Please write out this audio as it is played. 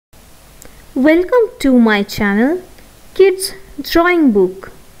Welcome to my channel Kids Drawing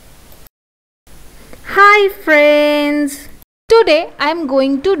Book. Hi friends! Today I am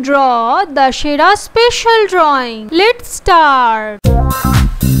going to draw the Dussehra special drawing. Let's start.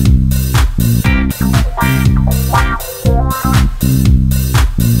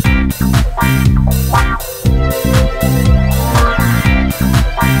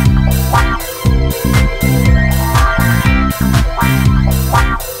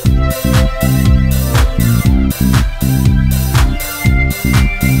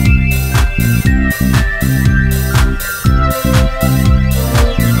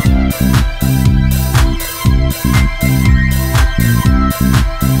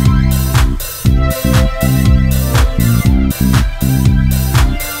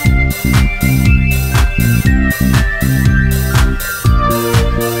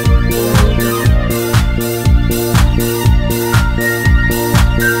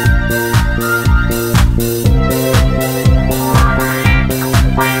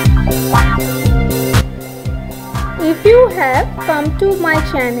 If you have come to my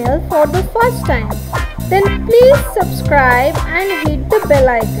channel for the first time, then please subscribe and hit the bell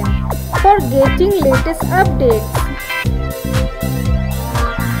icon for getting latest updates.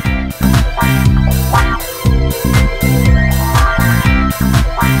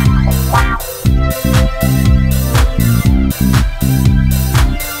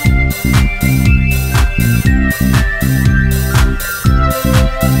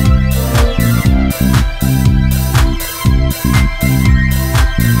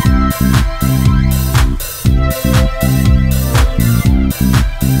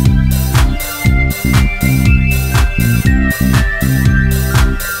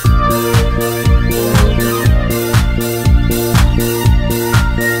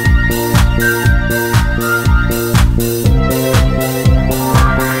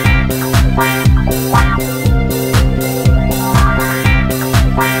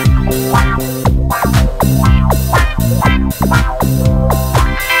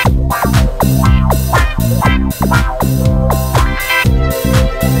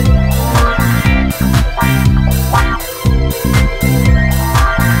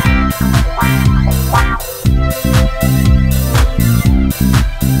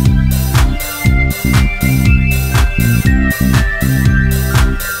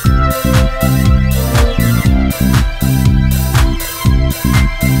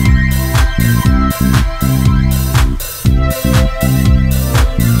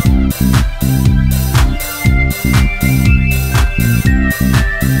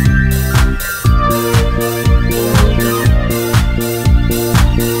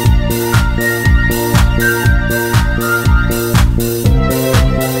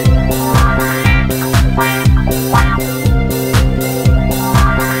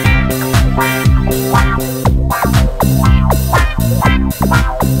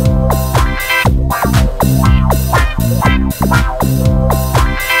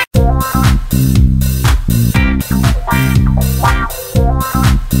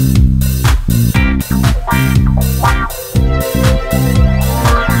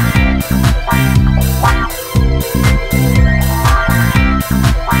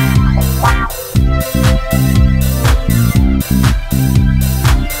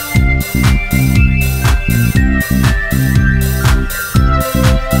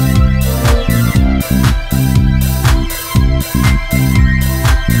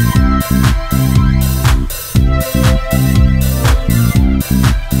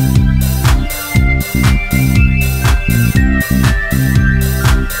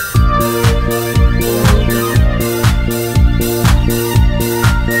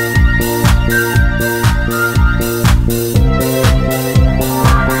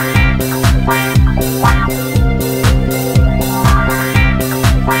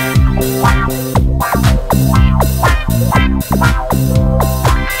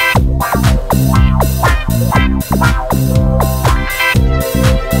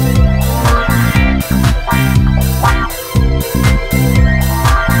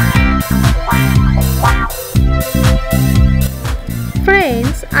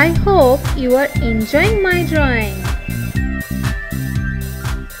 Friends, I hope you are enjoying my drawing.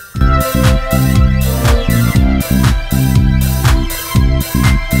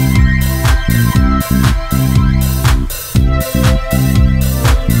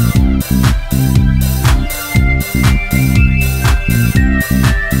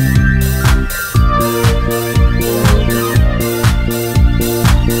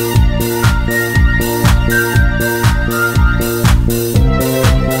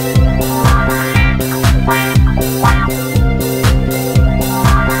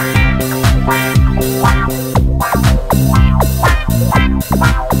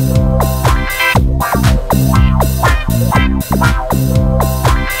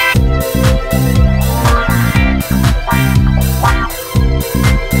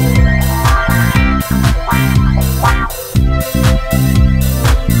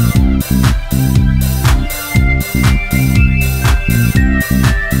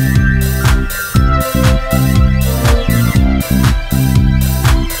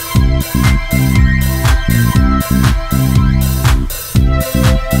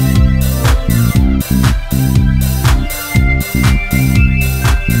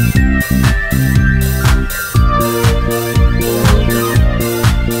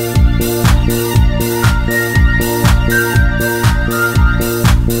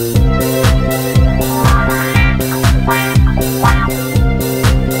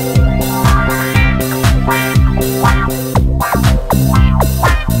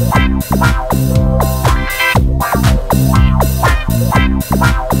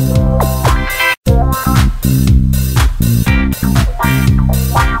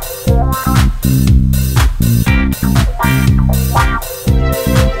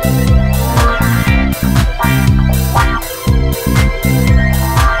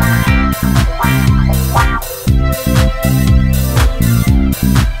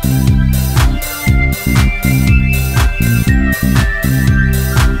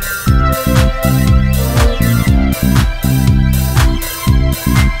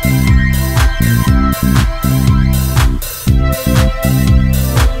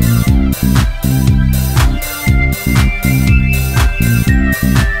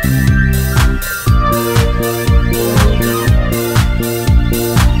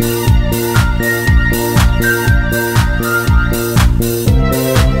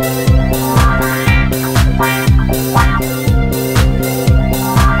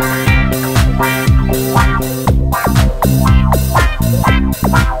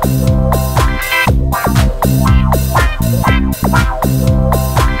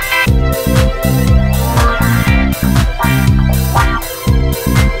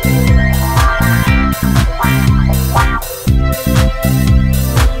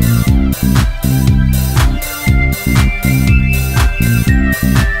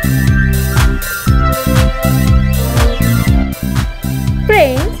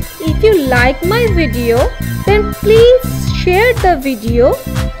 like my video, then please share the video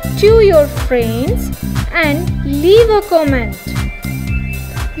to your friends and leave a comment.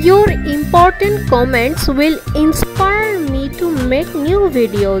 Your important comments will inspire me to make new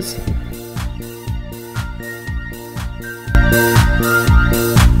videos.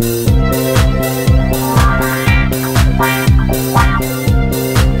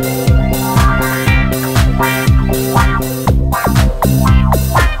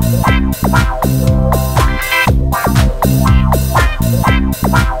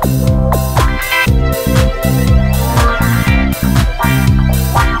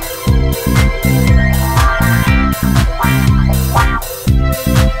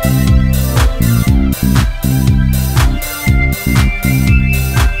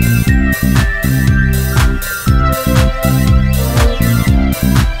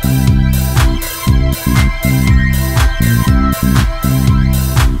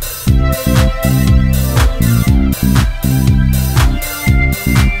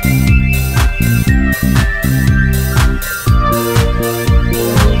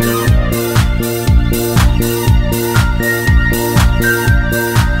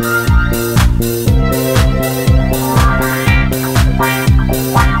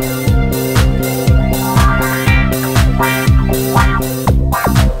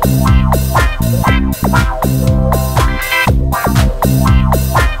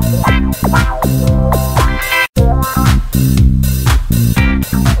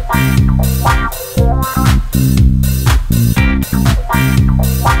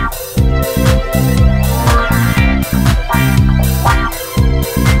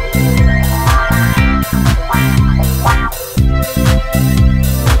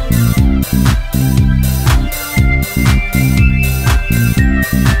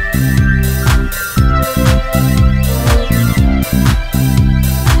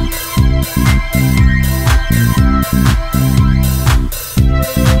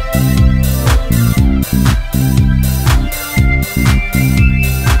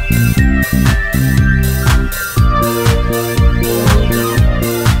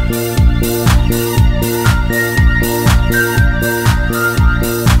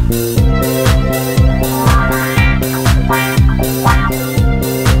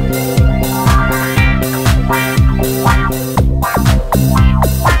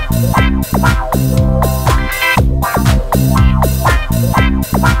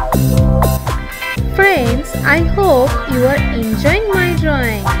 Friends, I hope you are enjoying my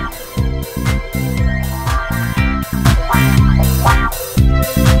drawing.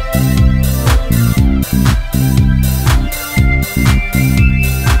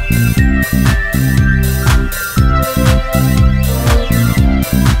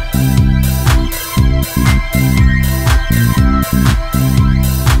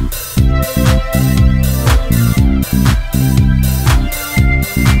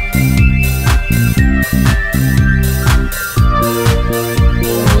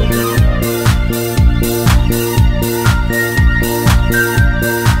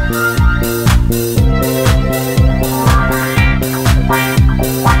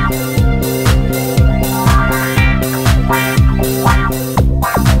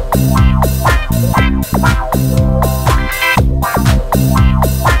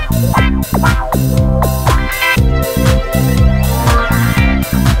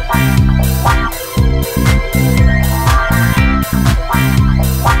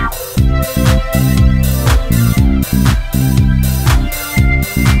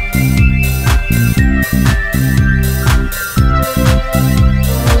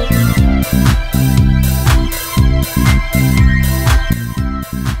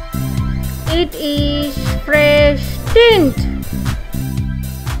 It is fresh tint.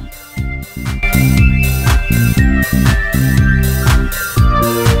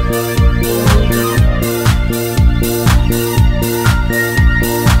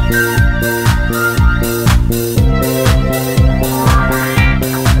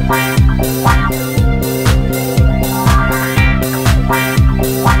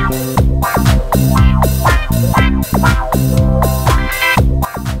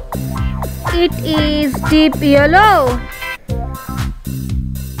 It is deep yellow.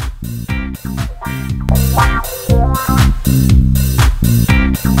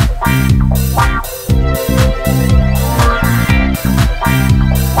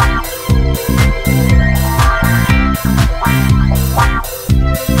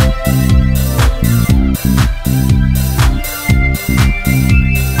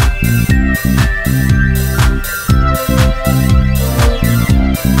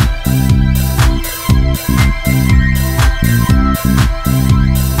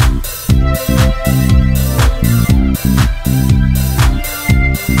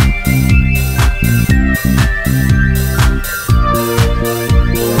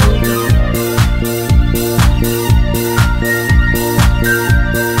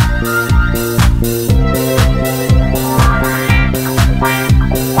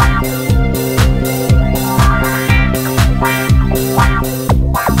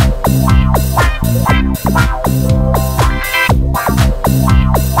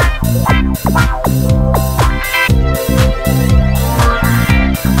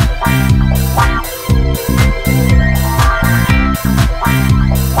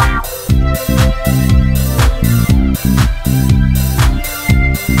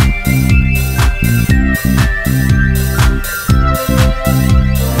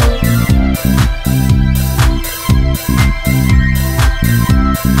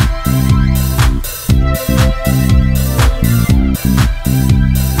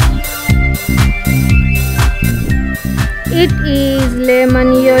 It is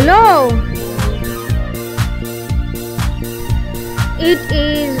lemon yellow. It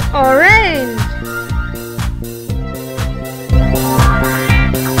is orange.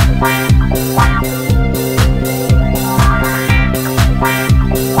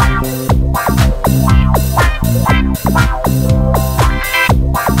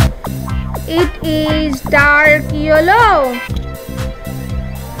 It is dark yellow.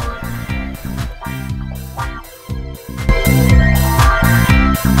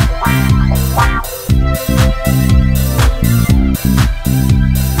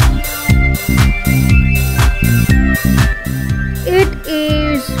 It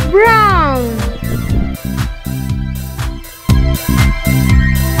is brown.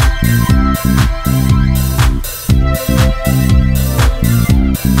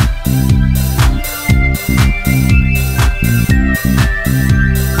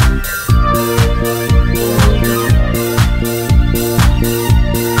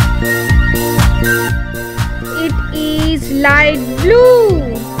 It is light blue.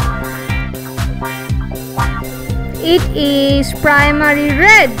 It is primary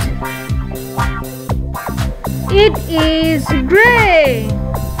red. It is gray.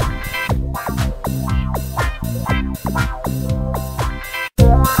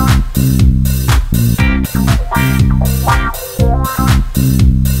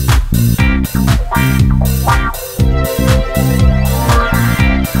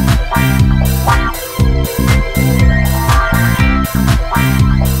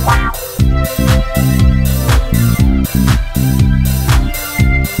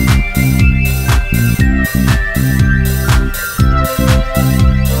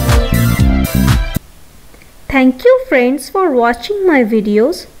 Thank you friends for watching my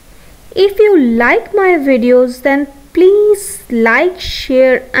videos. If you like my videos, then please like,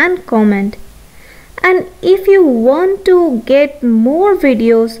 share and comment. And if you want to get more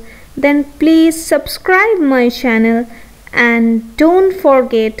videos, then please subscribe my channel and don't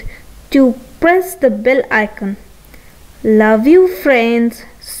forget to press the bell icon. Love you friends.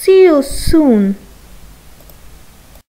 See you soon.